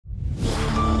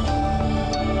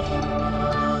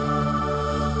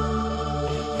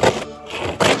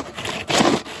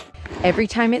Every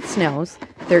time it snows,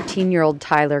 13-year-old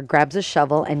Tyler grabs a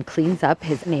shovel and cleans up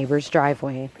his neighbor's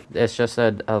driveway. It's just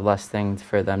a less thing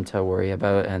for them to worry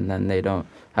about, and then they don't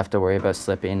have to worry about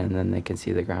slipping, and then they can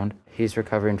see the ground. He's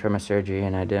recovering from a surgery,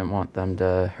 and I didn't want them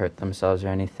to hurt themselves or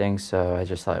anything, so I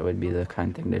just thought it would be the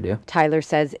kind thing to do. Tyler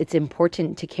says it's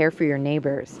important to care for your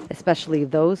neighbors, especially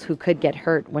those who could get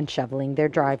hurt when shoveling their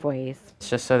driveways. It's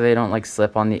just so they don't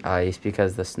slip on the ice,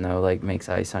 because the snow makes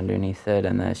ice underneath it,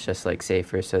 and then it's just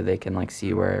safer so they can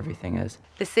see where everything is.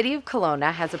 The city of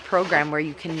Kelowna has a program where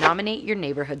you can nominate your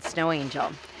neighborhood snow angel.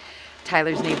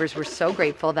 Tyler's neighbors were so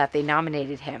grateful that they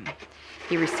nominated him.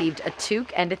 He received a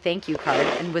toque and a thank you card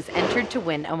and was entered to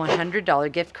win a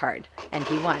 $100 gift card, and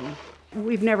he won.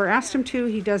 We've never asked him to.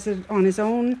 He does it on his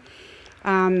own.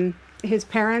 His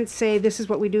parents say this is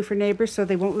what we do for neighbors, so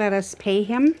they won't let us pay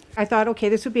him. I thought, okay,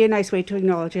 this would be a nice way to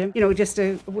acknowledge him. Just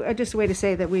a way to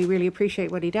say that we really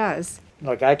appreciate what he does.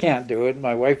 Look, I can't do it.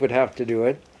 My wife would have to do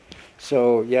it.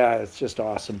 So, yeah, it's just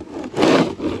awesome.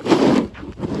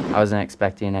 I wasn't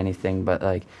expecting anything, but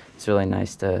it's really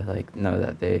nice to know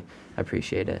that they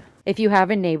appreciate it. If you have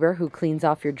a neighbor who cleans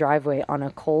off your driveway on a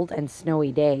cold and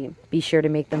snowy day, be sure to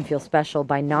make them feel special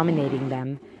by nominating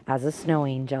them as a snow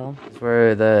angel.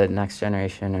 We're the next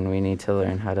generation, and we need to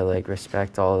learn how to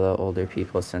respect all the older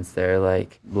people, since they're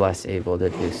less able to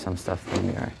do some stuff than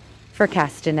we are. For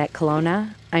Castanet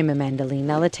Kelowna, I'm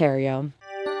Amandalina Laterio.